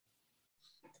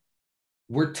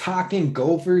We're talking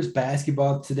Gophers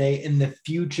basketball today, and the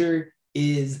future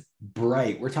is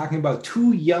bright. We're talking about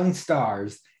two young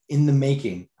stars in the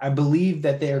making. I believe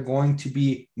that they are going to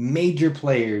be major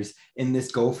players in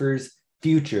this Gophers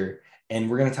future, and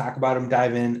we're going to talk about them,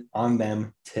 dive in on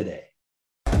them today.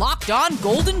 Locked On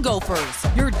Golden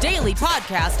Gophers, your daily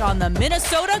podcast on the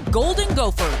Minnesota Golden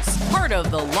Gophers, part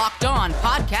of the Locked On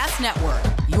Podcast Network,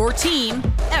 your team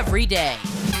every day.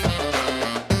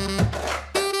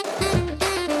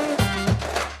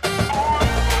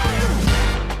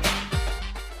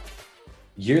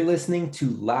 You're listening to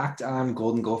Locked On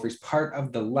Golden Gophers, part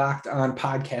of the Locked On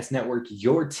Podcast Network,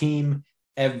 your team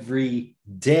every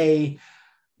day.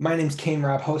 My name's Kane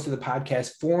Robb, host of the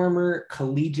podcast, former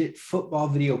collegiate football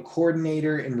video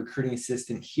coordinator and recruiting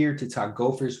assistant, here to talk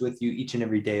Gophers with you each and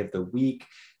every day of the week.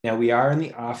 Now, we are in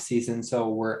the off season, so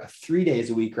we're 3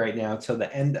 days a week right now till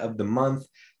the end of the month.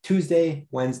 Tuesday,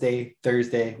 Wednesday,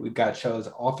 Thursday, we've got shows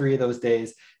all 3 of those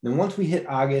days. And then once we hit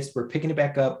August, we're picking it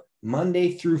back up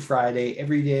Monday through Friday,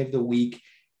 every day of the week,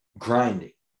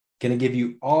 grinding. Going to give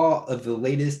you all of the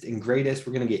latest and greatest.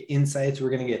 We're going to get insights.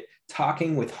 We're going to get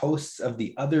talking with hosts of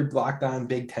the other Locked On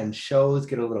Big Ten shows,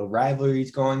 get a little rivalries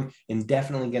going, and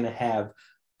definitely going to have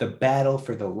the battle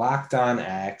for the Locked On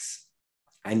Axe.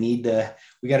 We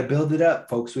got to build it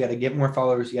up, folks. We got to get more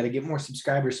followers. We got to get more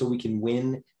subscribers so we can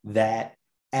win that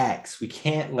Axe. We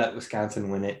can't let Wisconsin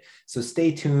win it. So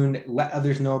stay tuned. Let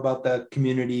others know about the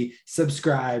community.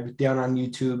 Subscribe down on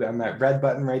YouTube on that red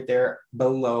button right there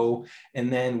below. And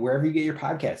then wherever you get your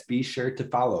podcast, be sure to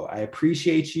follow. I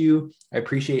appreciate you. I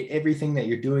appreciate everything that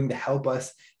you're doing to help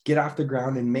us get off the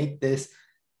ground and make this,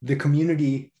 the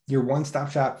community, your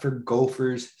one-stop shop for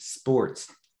Gophers sports.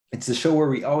 It's the show where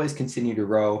we always continue to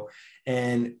row.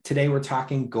 And today we're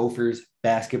talking Gophers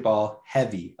basketball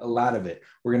heavy, a lot of it.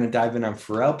 We're going to dive in on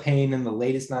Pharrell Payne and the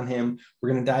latest on him. We're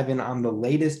going to dive in on the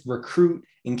latest recruit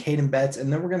in Caden Betts.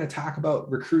 And then we're going to talk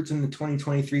about recruits in the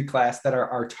 2023 class that are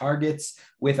our targets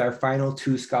with our final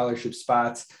 2 scholarship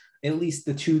spots, at least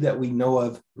the 2 that we know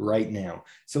of right now.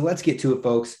 So let's get to it,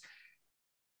 folks.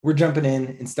 We're jumping in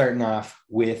and starting off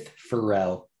with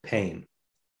Pharrell Payne.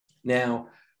 Now,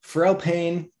 Pharrell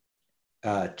Payne,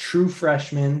 true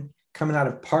freshman, coming out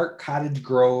of Park Cottage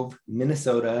Grove,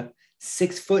 Minnesota,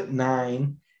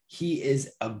 6'9". He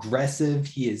is aggressive.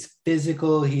 He is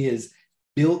physical. He is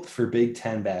built for Big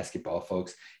Ten basketball,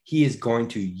 folks. He is going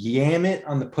to yam it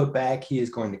on the putback. He is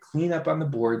going to clean up on the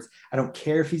boards. I don't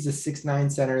care if he's a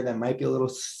 6'9" center that might be a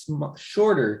little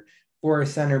shorter for a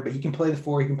center, but he can play the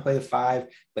 4, he can play the 5,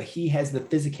 but he has the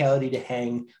physicality to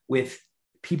hang with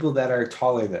people that are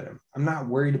taller than him. I'm not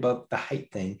worried about the height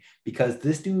thing because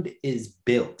this dude is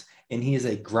built and he is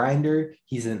a grinder.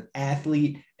 He's an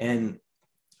athlete, and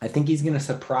I think he's going to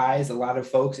surprise a lot of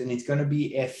folks, and he's going to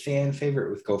be a fan favorite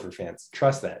with Gopher fans.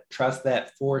 Trust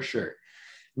that for sure.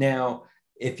 Now,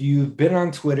 if you've been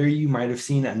on Twitter, you might have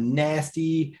seen a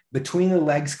nasty between the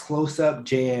legs close-up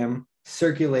jam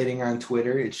circulating on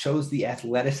Twitter. It shows the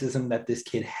athleticism that this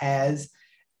kid has,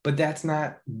 but that's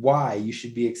not why you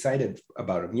should be excited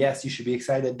about him. Yes, you should be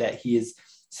excited that he is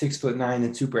 6'9"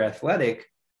 and super athletic,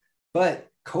 but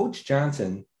Coach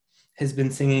Johnson has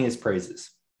been singing his praises.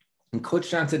 And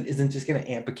Coach Johnson isn't just going to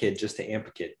amp a kid just to amp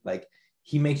a kid. Like,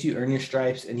 he makes you earn your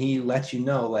stripes, and he lets you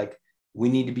know, like, we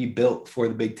need to be built for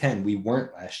the Big Ten. We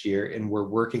weren't last year, and we're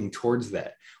working towards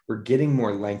that. We're getting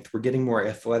more length. We're getting more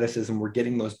athleticism. We're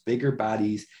getting those bigger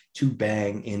bodies to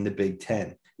bang in the Big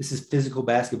Ten. This is physical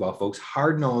basketball, folks.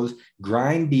 Hard-nosed,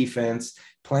 grind defense,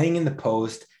 playing in the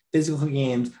post, physical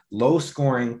games, low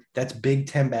scoring. That's Big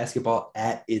Ten basketball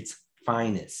at its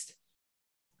finest.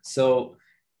 So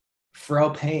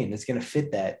Pharrell Payne is going to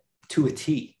fit that to a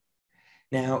T.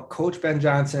 Now, Coach Ben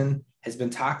Johnson has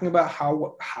been talking about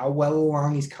how well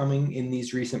along he's coming in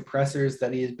these recent pressers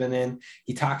that he has been in.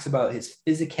 He talks about his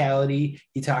physicality.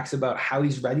 He talks about how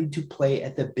he's ready to play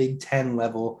at the Big Ten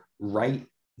level right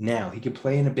now. He can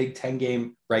play in a Big Ten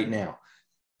game right now.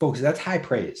 Folks, that's high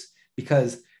praise,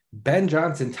 because Ben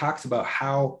Johnson talks about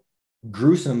how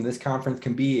gruesome this conference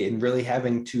can be and really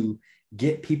having to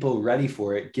get people ready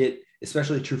for it, get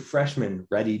especially true freshmen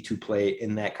ready to play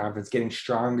in that conference, getting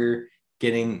stronger,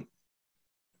 getting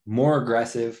more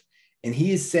aggressive. And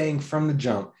he is saying from the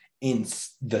jump in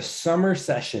the summer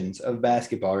sessions of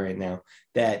basketball right now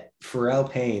that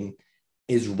Pharrell Payne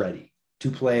is ready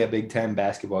to play a Big Ten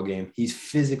basketball game. He's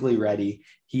physically ready.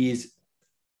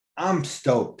 I'm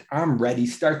stoked. I'm ready.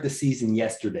 Start the season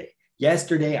yesterday.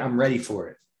 I'm ready for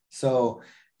it. So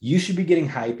you should be getting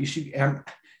hype.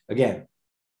 Again,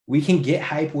 We can get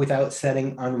hype without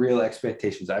setting unreal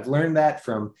expectations. I've learned that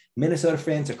from Minnesota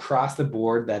fans across the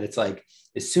board, that it's like,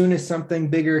 as soon as something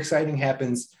bigger, exciting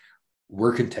happens,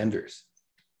 we're contenders.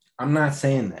 I'm not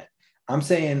saying that. I'm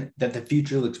saying that the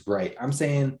future looks bright. I'm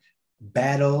saying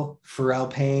battle Pharrell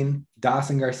Payne,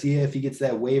 Dawson Garcia, if he gets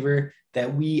that waiver,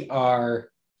 that we are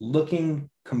looking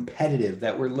competitive,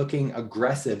 that we're looking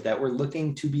aggressive, that we're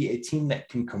looking to be a team that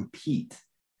can compete.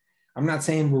 I'm not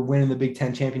saying we're winning the Big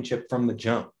Ten championship from the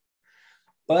jump,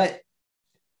 but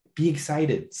be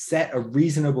excited, set a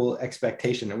reasonable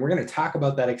expectation. And we're going to talk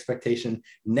about that expectation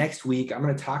next week. I'm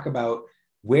going to talk about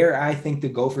where I think the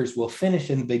Gophers will finish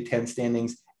in the Big Ten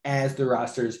standings as the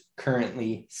rosters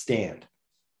currently stand.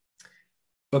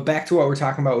 But back to what we're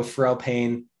talking about with Pharrell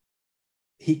Payne.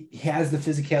 He has the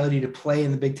physicality to play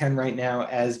in the Big Ten right now,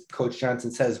 as Coach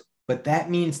Johnson says, but that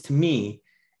means to me,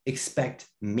 expect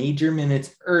major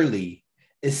minutes early,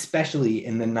 especially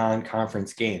in the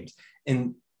non-conference games.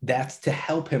 And that's to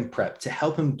help him prep, to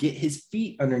help him get his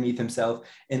feet underneath himself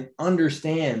and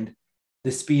understand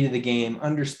the speed of the game,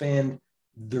 understand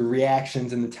the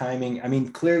reactions and the timing. I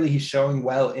mean, clearly he's showing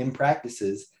well in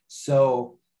practices.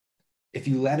 So if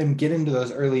you let him get into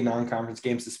those early non-conference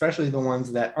games, especially the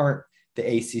ones that aren't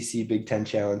the ACC Big Ten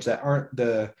Challenge, that aren't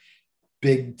the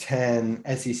Big Ten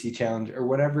SEC Challenge, or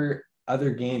whatever other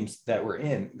games that we're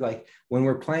in, like when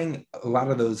we're playing a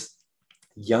lot of those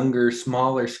younger,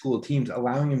 smaller school teams,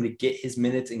 allowing him to get his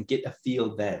minutes and get a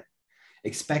feel then.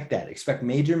 Expect that. Expect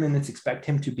major minutes. Expect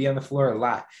him to be on the floor a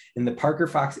lot. And the Parker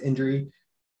Fox injury,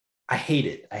 I hate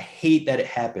it. I hate that it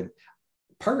happened.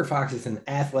 Parker Fox is an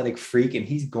athletic freak, and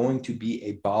he's going to be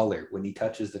a baller when he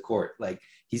touches the court. Like,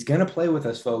 he's going to play with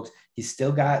us, folks. He's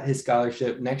still got his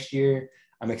scholarship next year.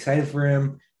 I'm excited for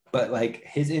him, but like,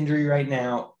 his injury right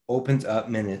now opens up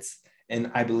minutes.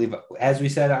 And I believe, as we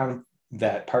said on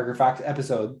that Parker Fox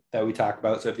episode that we talked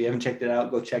about, so if you haven't checked it out,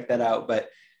 go check that out. But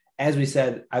as we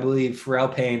said, I believe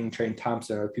Pharrell Payne and Trey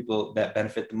Thompson are people that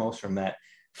benefit the most from that.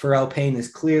 Pharrell Payne is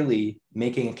clearly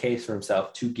making a case for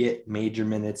himself to get major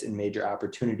minutes and major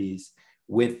opportunities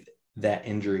with that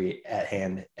injury at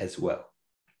hand as well.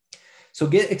 So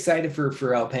get excited for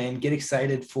Pharrell Payne. Get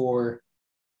excited for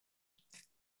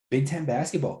Big Ten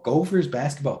basketball, Gophers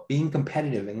basketball, being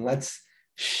competitive, and let's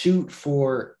shoot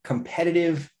for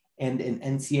competitive and an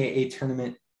NCAA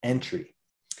tournament entry.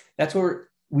 That's what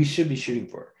we should be shooting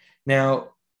for. Now,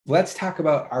 let's talk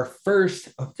about our first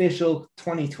official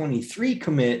 2023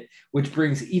 commit, which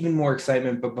brings even more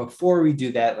excitement. But before we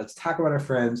do that, let's talk about our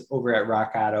friends over at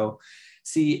Rock Auto.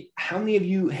 See, how many of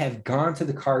you have gone to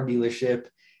the car dealership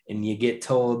and you get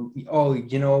told, oh,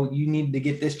 you know, you need to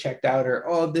get this checked out, or,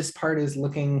 oh, this part is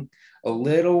looking a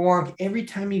little wonky. Every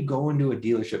time you go into a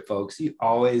dealership, folks,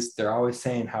 they're always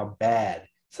saying how bad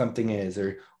something is,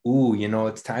 or, ooh, you know,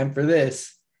 it's time for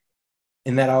this.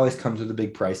 And that always comes with a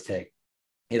big price tag.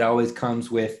 It always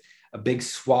comes with a big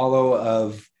swallow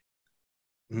of,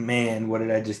 man, what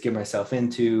did I just get myself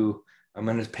into? I'm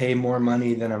going to pay more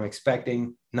money than I'm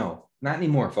expecting. No, not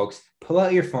anymore, folks. Pull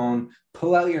out your phone,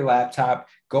 pull out your laptop,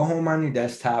 go home on your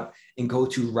desktop, and go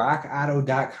to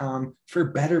rockauto.com for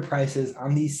better prices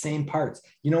on these same parts.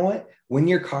 You know what? When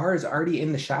your car is already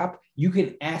in the shop, you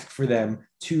can ask for them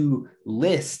to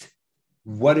list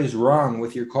what is wrong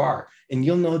with your car, and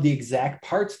you'll know the exact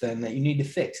parts then that you need to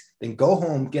fix. Then go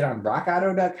home, get on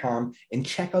rockauto.com and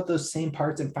check out those same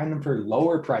parts and find them for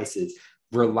lower prices,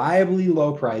 reliably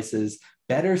low prices,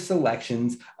 better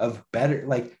selections of better,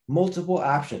 like multiple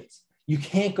options. You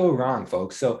can't go wrong,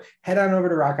 folks. So head on over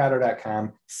to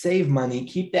rockauto.com, save money,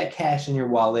 keep that cash in your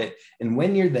wallet. And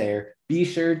when you're there, be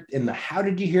sure in the How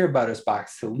Did You Hear About Us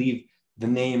box to leave the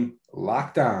name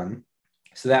Locked On,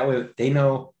 so that way they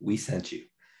know we sent you.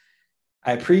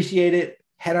 I appreciate it.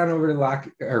 Head on over to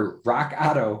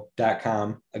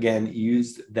rockauto.com. Again,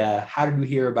 use the How Did You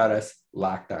Hear About Us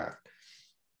Locked On.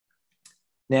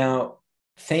 Now,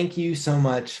 thank you so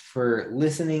much for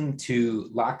listening to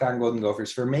Locked On Golden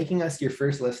Gophers, for making us your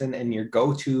first listen and your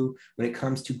go-to when it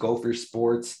comes to Gopher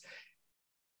sports.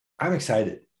 I'm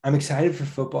excited. I'm excited for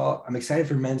football. I'm excited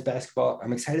for men's basketball.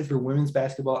 I'm excited for women's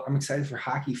basketball. I'm excited for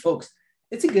hockey. Folks,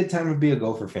 it's a good time to be a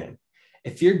Gopher fan.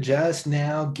 If you're just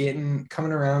now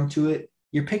coming around to it,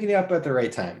 you're picking it up at the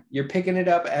right time. You're picking it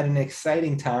up at an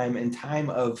exciting time, and time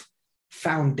of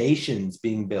foundations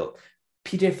being built.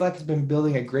 PJ Fleck has been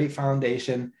building a great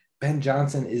foundation. Ben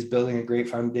Johnson is building a great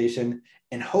foundation.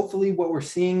 And hopefully what we're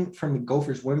seeing from the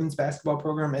Gophers women's basketball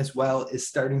program as well is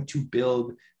starting to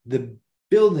build the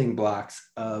building blocks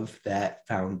of that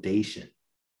foundation.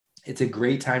 It's a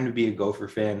great time to be a Gopher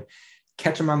fan.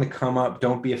 Catch them on the come up.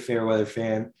 Don't be a fair weather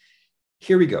fan.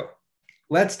 Here we go.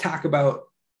 Let's talk about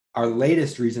our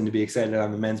latest reason to be excited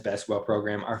on the men's basketball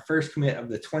program, our first commit of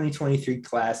the 2023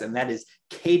 class, and that is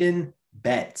Caden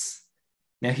Betts.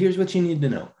 Now, here's what you need to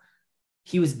know.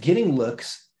 He was getting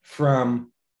looks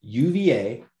from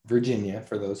UVA, Virginia,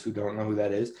 for those who don't know who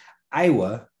that is,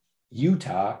 Iowa,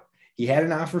 Utah. He had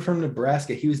an offer from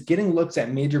Nebraska. He was getting looks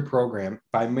at major programs.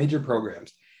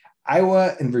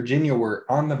 Iowa and Virginia were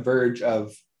on the verge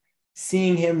of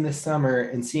seeing him this summer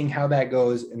and seeing how that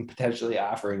goes and potentially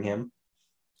offering him.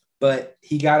 But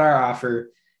he got our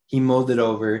offer. He mulled it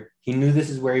over. He knew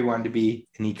this is where he wanted to be,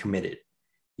 and he committed.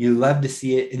 You love to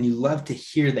see it, and you love to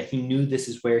hear that he knew this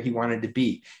is where he wanted to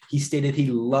be. He stated he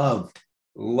loved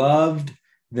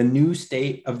the new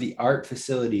state of the art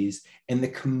facilities and the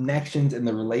connections and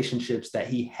the relationships that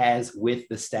he has with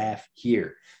the staff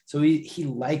here. So he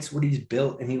likes what he's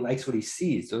built and he likes what he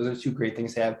sees. Those are two great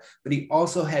things to have, but he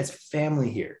also has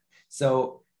family here.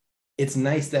 So it's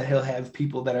nice that he'll have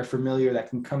people that are familiar that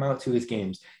can come out to his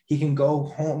games. He can go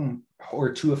home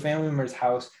or to a family member's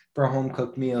house for a home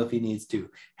cooked meal if he needs to.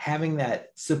 Having that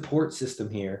support system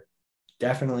here,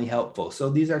 definitely helpful. So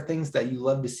these are things that you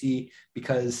love to see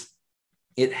because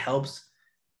it helps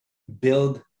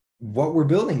build what we're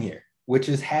building here, which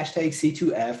is hashtag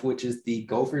C2F, which is the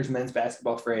Gophers men's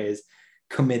basketball phrase,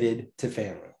 committed to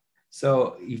family.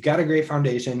 So you've got a great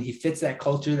foundation. He fits that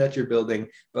culture that you're building,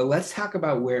 but let's talk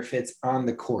about where it fits on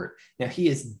the court. Now, he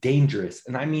is dangerous,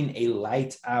 and I mean a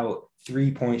lights out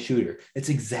 3-point shooter. It's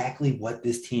exactly what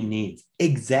this team needs.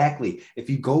 Exactly. If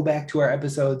you go back to our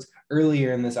episodes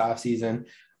earlier in this offseason,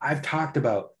 I've talked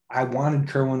about I wanted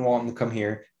Kerwin Walton to come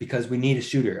here because we need a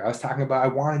shooter. I was talking about I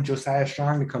wanted Josiah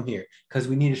Strong to come here because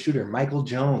we need a shooter. Michael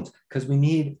Jones, because we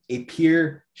need a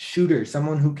pure shooter,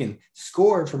 someone who can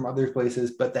score from other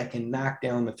places, but that can knock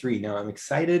down the three. Now, I'm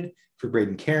excited for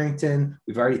Braden Carrington.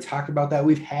 We've already talked about that.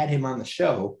 We've had him on the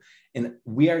show, and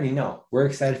we already know we're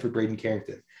excited for Braden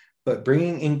Carrington. But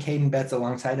bringing in Caden Betts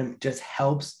alongside him just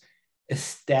helps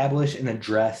establish and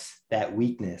address that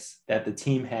weakness that the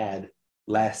team had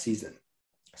last season.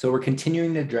 So we're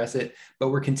continuing to address it, but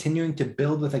we're continuing to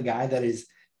build with a guy that is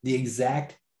the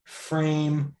exact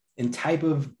frame and type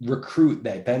of recruit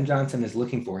that Ben Johnson is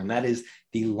looking for. And that is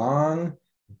the long,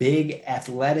 big,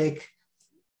 athletic,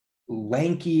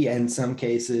 lanky in some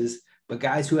cases, but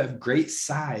guys who have great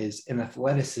size and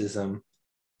athleticism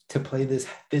to play this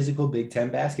physical Big Ten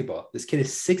basketball. This kid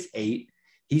is 6'8".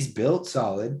 He's built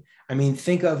solid. I mean,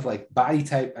 think of like body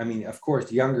type. I mean, of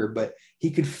course, younger, but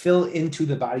he could fill into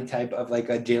the body type of like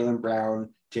a Jaylen Brown,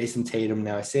 Jason Tatum.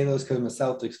 Now, I say those because I'm a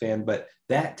Celtics fan, but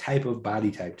that type of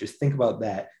body type, just think about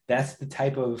that. That's the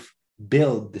type of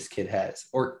build this kid has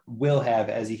or will have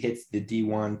as he hits the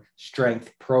D1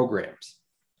 strength programs.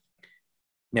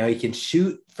 Now, he can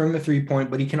shoot from the 3-point,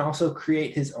 but he can also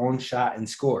create his own shot and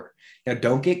score. Now,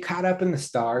 don't get caught up in the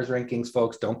stars rankings,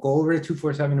 folks. Don't go over to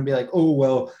 247 and be like, oh,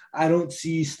 well, I don't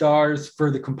see stars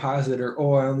for the composite, or,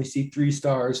 oh, I only see 3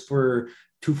 stars for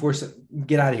 247.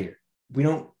 Get out of here. We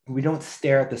don't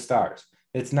stare at the stars.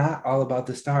 It's not all about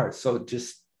the stars. So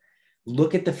just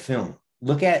look at the film.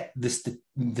 Look at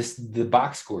the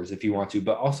box scores if you want to,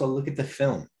 but also look at the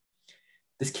film.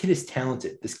 This kid is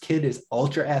talented. This kid is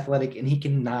ultra athletic, and he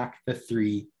can knock the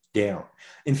 3 down.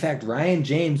 In fact, Ryan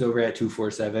James over at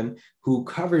 247, who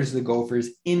covers the Gophers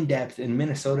in depth in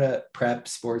Minnesota prep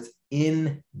sports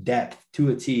in depth to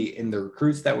a T in the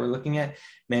recruits that we're looking at,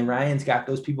 man, Ryan's got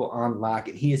those people on lock,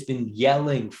 and he has been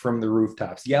yelling from the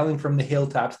rooftops, yelling from the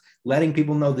hilltops, letting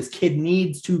people know this kid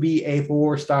needs to be a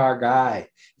 4-star guy.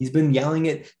 He's been yelling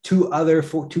it to other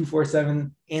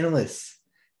 247 analysts.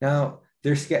 Now,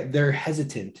 they're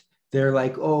hesitant. They're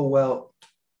like, oh, well,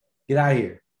 get out of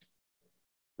here.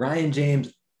 Ryan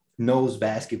James knows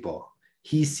basketball.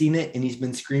 He's seen it, and he's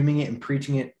been screaming it and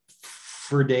preaching it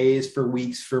for days, for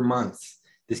weeks, for months.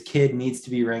 This kid needs to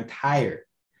be ranked higher.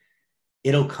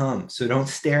 It'll come. So don't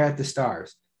stare at the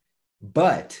stars,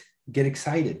 but get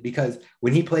excited, because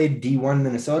when he played D1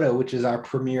 Minnesota, which is our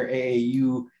premier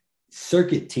AAU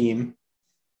circuit team,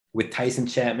 with Tyson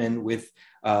Chapman, with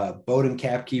Bowden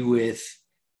Kapke, with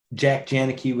Jack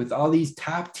Janicki, with all these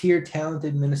top tier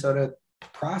talented Minnesota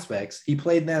prospects, he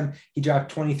played them. He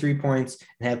dropped 23 points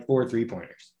and had 4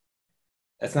 3-pointers.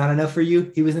 That's not enough for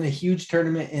you. He was in a huge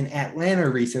tournament in Atlanta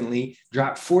recently,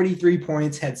 dropped 43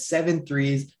 points, had 7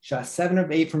 threes, shot 7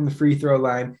 of 8 from the free throw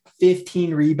line,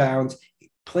 15 rebounds,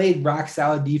 played rock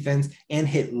solid defense, and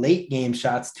hit late game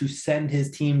shots to send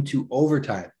his team to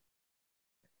overtime.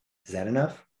 Is that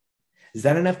enough? Is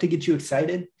that enough to get you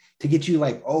excited? To get you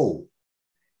like, oh,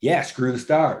 yeah, screw the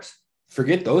stars.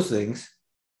 Forget those things.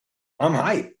 I'm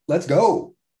hyped. Let's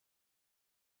go.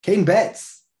 Caden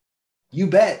Betts. You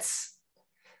bets.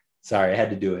 Sorry, I had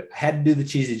to do it. I had to do the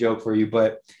cheesy joke for you,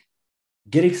 but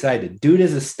get excited. Dude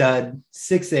is a stud,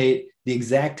 6'8", the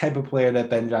exact type of player that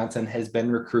Ben Johnson has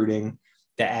been recruiting,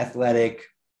 the athletic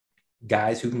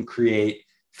guys who can create.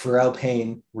 Pharrell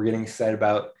Payne, we're getting excited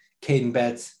about. Caden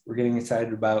Betts, we're getting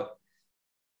excited about.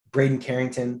 Braden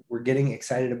Carrington, we're getting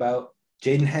excited about.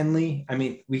 Jaden Henley, I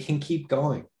mean, we can keep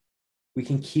going. We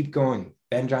can keep going.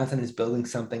 Ben Johnson is building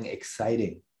something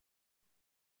exciting.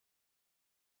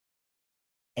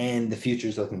 And the future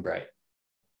is looking bright.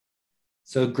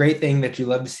 So great thing that you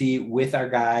love to see with our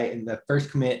guy in the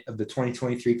first commit of the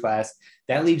 2023 class.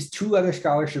 That leaves 2 other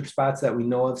scholarship spots that we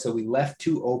know of. So we left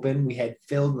 2 open. We had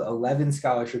filled 11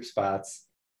 scholarship spots.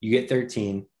 You get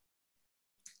 13.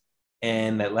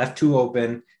 And that left 2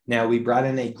 open. Now we brought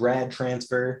in a grad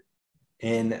transfer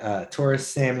in Taurus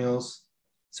Samuels.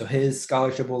 So his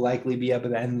scholarship will likely be up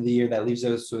at the end of the year. That leaves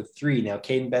us with 3. Now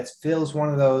Caden Betts fills one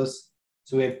of those.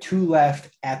 So we have 2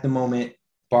 left at the moment,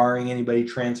 barring anybody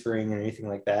transferring or anything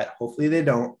like that. Hopefully they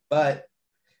don't, but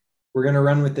we're going to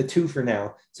run with the 2 for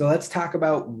now. So let's talk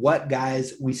about what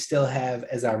guys we still have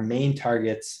as our main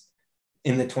targets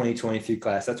in the 2023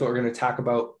 class. That's what we're going to talk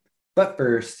about. But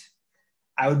first,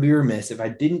 I would be remiss if I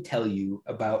didn't tell you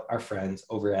about our friends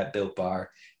over at Built Bar.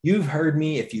 You've heard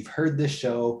me, if you've heard this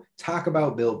show, talk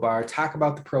about Built Bar, talk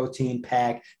about the protein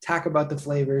pack, talk about the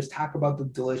flavors, talk about the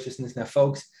deliciousness. Now,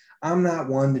 folks, I'm not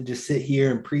one to just sit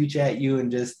here and preach at you and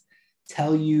just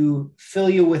tell you, fill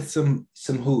you with some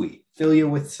hooey, fill you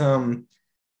with some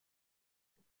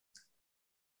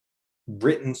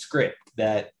written script.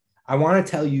 That I want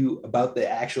to tell you about the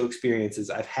actual experiences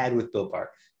I've had with Built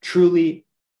Bar. Truly,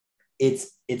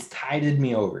 it's tided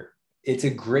me over. It's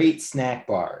a great snack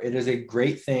bar. It is a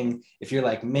great thing. If you're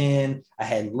like, man, I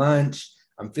had lunch,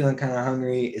 I'm feeling kind of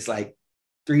hungry. It's like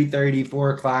 3:30,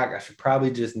 4 o'clock. I should probably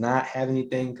just not have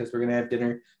anything because we're going to have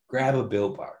dinner. Grab a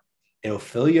Built Bar. It'll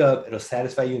fill you up. It'll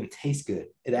satisfy you and it tastes good.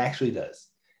 It actually does.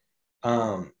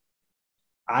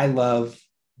 I love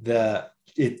they're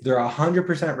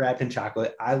 100% wrapped in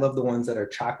chocolate. I love the ones that are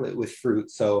chocolate with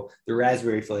fruit. So the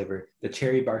raspberry flavor, the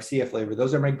cherry barcia flavor,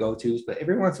 those are my go-tos. But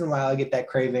every once in a while, I get that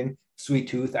craving, sweet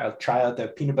tooth. I'll try out the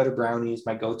peanut butter brownies,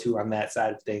 my go-to on that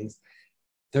side of things.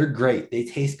 They're great. They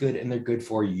taste good and they're good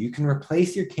for you. You can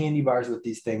replace your candy bars with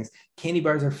these things. Candy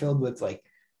bars are filled with like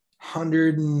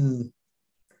 200,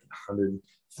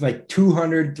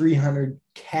 300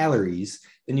 calories.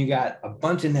 Then you got a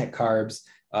bunch of net carbs,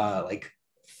 like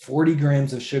 40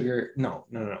 grams of sugar. No.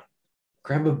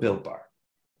 Grab a Built Bar.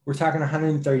 We're talking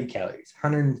 130 calories,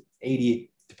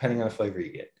 180, depending on the flavor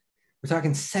you get. We're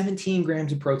talking 17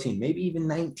 grams of protein, maybe even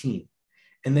 19.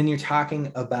 And then you're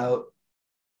talking about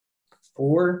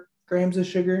 4 grams of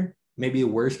sugar, maybe a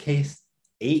worst case,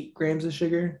 8 grams of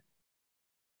sugar,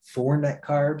 4 net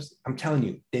carbs. I'm telling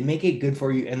you, they make it good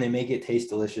for you and they make it taste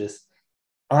delicious.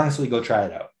 Honestly, go try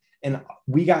it out. And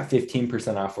we got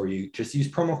 15% off for you. Just use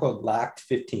promo code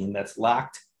LOCKED15. That's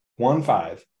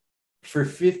LOCKED15 for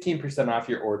 15% off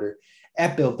your order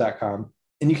at built.com.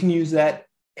 And you can use that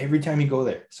every time you go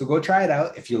there. So go try it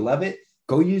out. If you love it,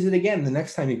 go use it again the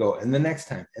next time you go, and the next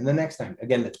time, and the next time.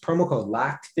 Again, that's promo code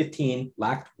LOCKED15,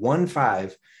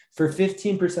 LOCKED15 for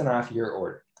 15% off your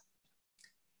order.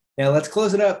 Now let's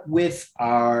close it up with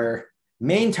our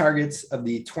main targets of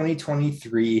the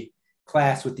 2023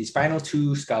 class with these final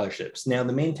 2 scholarships. Now,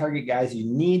 the main target guys you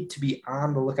need to be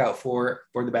on the lookout for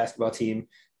the basketball team.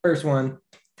 First one,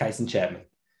 Tyson Chapman.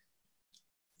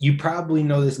 You probably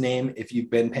know this name if you've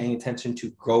been paying attention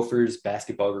to Gophers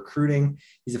basketball recruiting.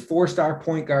 He's a 4-star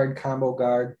point guard, combo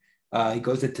guard. He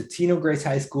goes to Totino Grace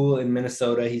High School in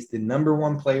Minnesota. He's the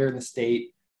 #1 player in the state.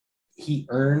 He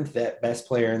earned that best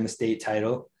player in the state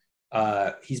title.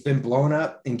 He's been blown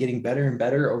up and getting better and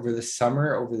better over the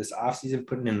summer, over this offseason,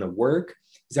 putting in the work.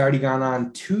 He's already gone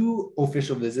on 2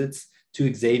 official visits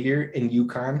to Xavier in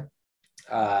UConn.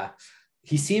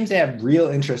 He seems to have real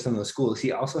interest in those schools.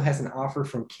 He also has an offer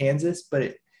from Kansas, but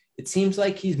it seems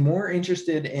like he's more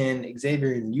interested in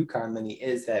Xavier and UConn than he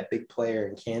is that big player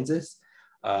in Kansas.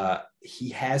 He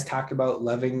has talked about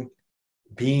loving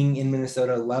being in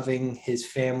Minnesota, loving his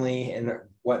family and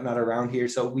whatnot around here.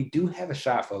 So we do have a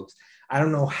shot, folks. I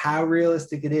don't know how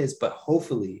realistic it is, but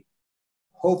hopefully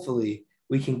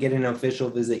we can get an official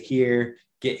visit here,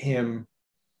 get him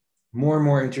more and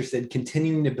more interested,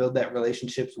 continuing to build that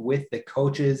relationships with the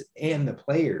coaches and the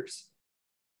players.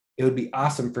 It would be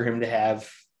awesome for him to have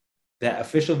that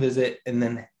official visit and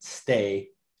then stay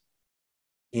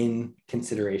in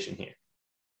consideration here.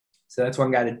 So that's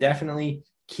one guy to definitely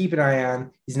keep an eye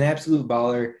on. He's an absolute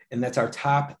baller, and that's our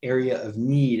top area of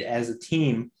need as a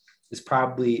team is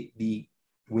probably we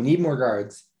need more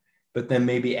guards, but then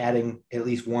maybe adding at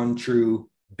least one true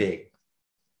big.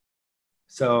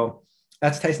 So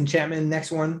that's Tyson Chapman.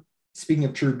 Next one, speaking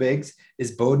of true bigs,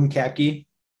 is Bowden Kapke.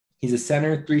 He's a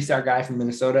center, 3-star guy from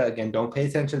Minnesota. Again, don't pay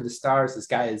attention to the stars. This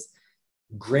guy is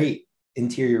great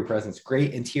interior presence,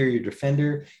 great interior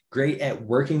defender, great at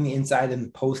working the inside in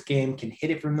the post game, can hit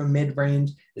it from the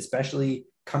mid-range, especially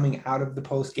coming out of the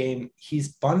post game.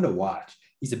 He's fun to watch.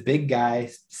 He's a big guy,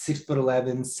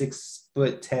 6'11",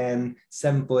 6'10",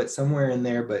 7 foot, somewhere in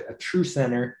there, but a true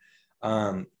center.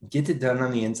 Gets it done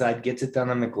on the inside, gets it done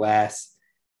on the glass,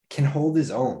 can hold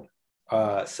his own.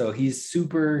 So he's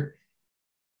super,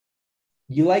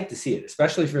 you like to see it,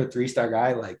 especially for a 3-star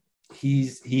guy. Like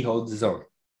he holds his own.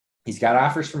 He's got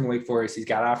offers from Wake Forest. He's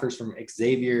got offers from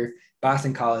Xavier,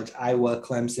 Boston College, Iowa,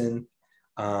 Clemson.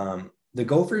 The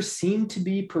Gophers seem to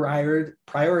be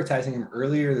prioritizing him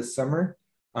earlier this summer,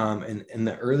 in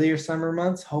the earlier summer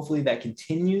months. Hopefully that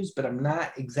continues, but I'm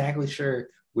not exactly sure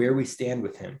where we stand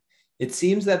with him. It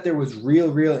seems that there was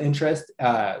real interest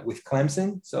with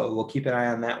Clemson, so we'll keep an eye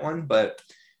on that one. But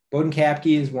Bowden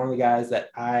Kapke is one of the guys that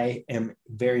I am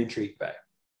very intrigued by.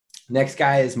 Next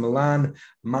guy is Milan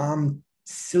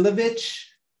Momcilovic.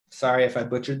 Sorry if I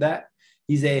butchered that.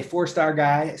 He's a 4-star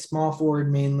guy, small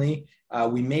forward mainly.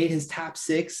 We made his top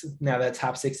 6. Now that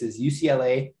top 6 is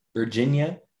UCLA,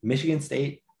 Virginia, Michigan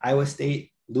State, Iowa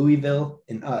State, Louisville,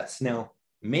 and us. Now,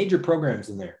 major programs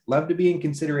in there. Love to be in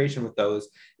consideration with those,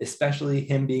 especially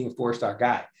him being a 4-star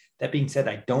guy. That being said,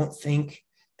 I don't think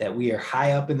that we are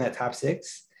high up in that top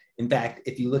 6. In fact,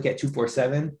 if you look at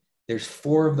 247, there's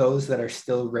 4 of those that are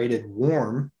still rated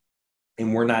warm,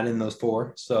 and we're not in those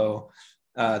 4. So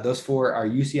those 4 are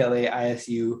UCLA,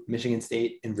 ISU, Michigan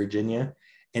State, and Virginia.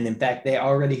 And in fact, they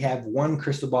already have one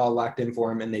crystal ball locked in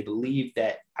for him, and they believe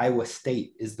that Iowa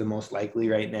State is the most likely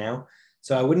right now.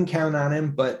 So I wouldn't count on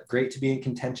him, but great to be in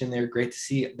contention there. Great to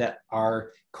see that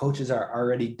our coaches are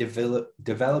already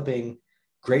developing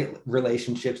great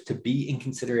relationships to be in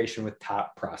consideration with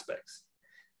top prospects.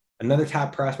 Another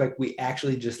top prospect we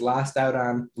actually just lost out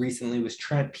on recently was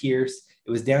Trent Pierce.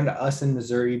 It was down to us in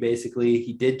Missouri, basically.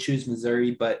 He did choose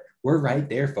Missouri, but we're right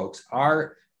there, folks.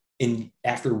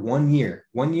 After 1 year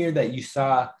that you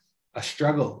saw a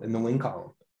struggle in the win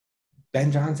column,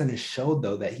 Ben Johnson has showed,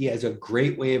 though, that he has a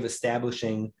great way of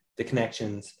establishing the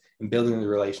connections and building the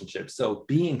relationships. So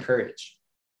be encouraged.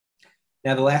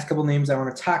 Now, the last couple names I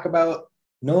want to talk about,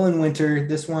 Nolan Winter.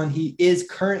 This one, he is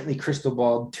currently crystal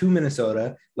balled to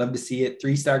Minnesota. Love to see it.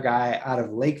 3-star guy out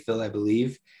of Lakeville, I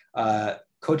believe.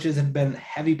 Coaches have been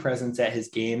heavy presence at his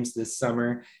games this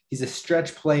summer. He's a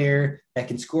stretch player that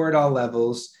can score at all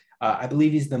levels. I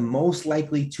believe he's the most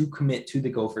likely to commit to the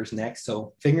Gophers next.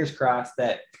 So fingers crossed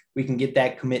that we can get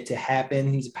that commit to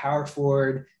happen. He's a power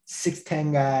forward,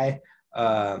 6'10" guy.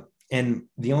 And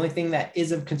the only thing that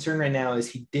is of concern right now is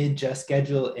he did just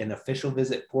schedule an official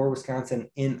visit for Wisconsin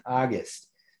in August.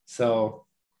 So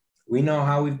we know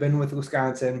how we've been with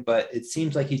Wisconsin, but it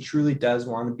seems like he truly does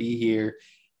want to be here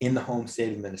in the home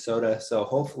state of Minnesota. So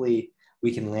hopefully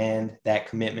we can land that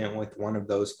commitment with one of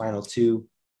those final 2.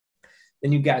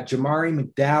 Then you've got Jamari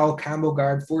McDowell, combo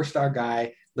guard, 4-star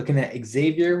guy. Looking at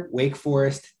Xavier, Wake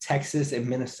Forest, Texas, and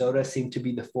Minnesota seem to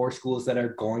be the 4 schools that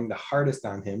are going the hardest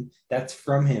on him. That's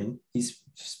from him. He's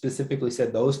specifically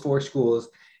said those 4 schools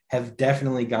have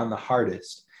definitely gone the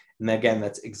hardest. And again,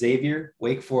 that's Xavier,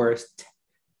 Wake Forest,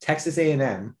 Texas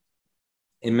A&M,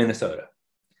 and Minnesota.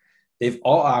 They've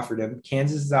all offered him.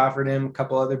 Kansas has offered him. A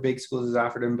couple other big schools has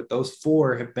offered him. But those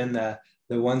 4 have been the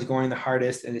ones going the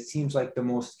hardest, and it seems like the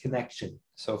most connection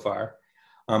so far.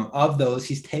 Of those,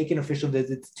 he's taken official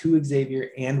visits to Xavier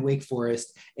and Wake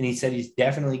Forest, and he said he's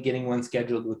definitely getting one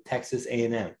scheduled with Texas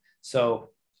A&M.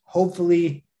 So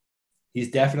hopefully he's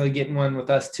definitely getting one with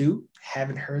us too.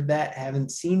 Haven't heard that,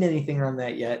 haven't seen anything on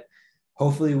that yet.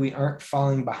 Hopefully we aren't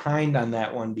falling behind on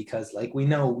that one, because like we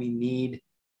know, we need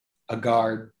a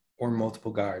guard or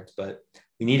multiple guards, but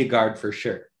we need a guard for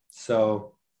sure.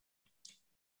 So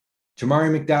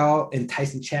Jamari McDowell and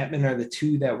Tyson Chapman are the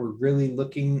 2 that we're really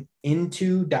looking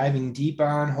into, diving deep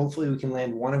on. Hopefully we can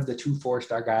land one of the 2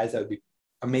 4-star guys. That would be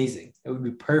amazing. It would be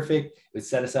perfect. It would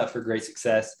set us up for great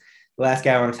success. The last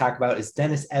guy I want to talk about is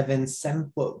Dennis Evans,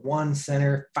 7'1"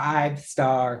 center,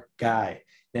 5-star guy.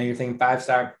 Now you're thinking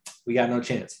 5-star, we got no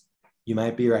chance. You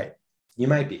might be right. You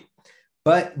might be.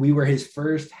 But we were his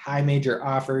first high major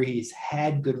offer. He's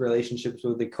had good relationships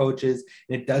with the coaches,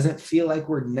 and it doesn't feel like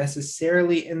we're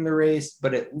necessarily in the race,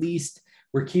 but at least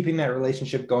we're keeping that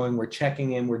relationship going. We're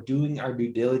checking in. We're doing our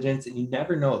due diligence, and you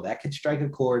never know. That could strike a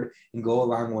chord and go a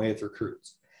long way with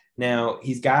recruits. Now,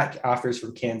 he's got offers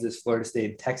from Kansas, Florida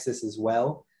State, and Texas as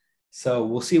well. So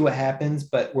we'll see what happens,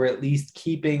 but we're at least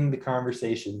keeping the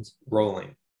conversations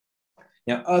rolling.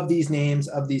 Now, of these names,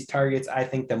 of these targets, I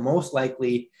think the most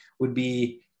likely would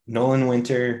be Nolan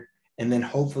Winter, and then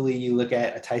hopefully you look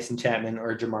at a Tyson Chapman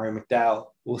or a Jamari McDowell.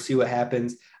 We'll see what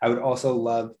happens. I would also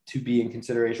love to be in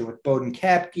consideration with Bowden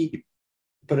Kapke,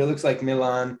 but it looks like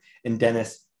Milan and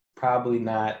Dennis probably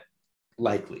not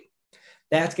likely.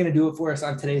 That's going to do it for us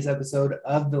on today's episode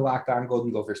of the Locked On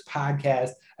Golden Gophers podcast.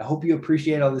 I hope you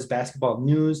appreciate all this basketball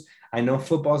news. I know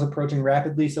football's approaching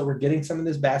rapidly, so we're getting some of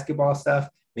this basketball stuff,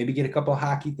 maybe get a couple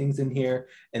hockey things in here.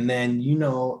 And then,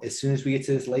 as soon as we get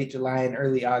to this late July and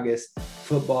early August,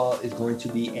 football is going to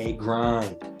be a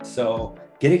grind. So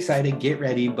get excited, get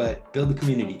ready, but build a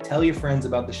community. Tell your friends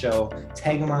about the show.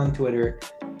 Tag them on Twitter.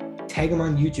 Tag them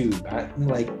on YouTube.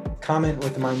 Comment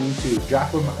with them on YouTube. Drop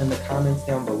them in the comments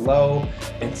down below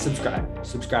and subscribe. I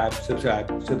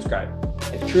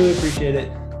truly appreciate it.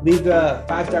 Leave a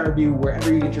 5-star review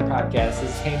wherever you get your podcast.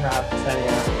 This is Kane Rob signing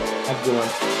out. Have a good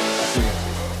one.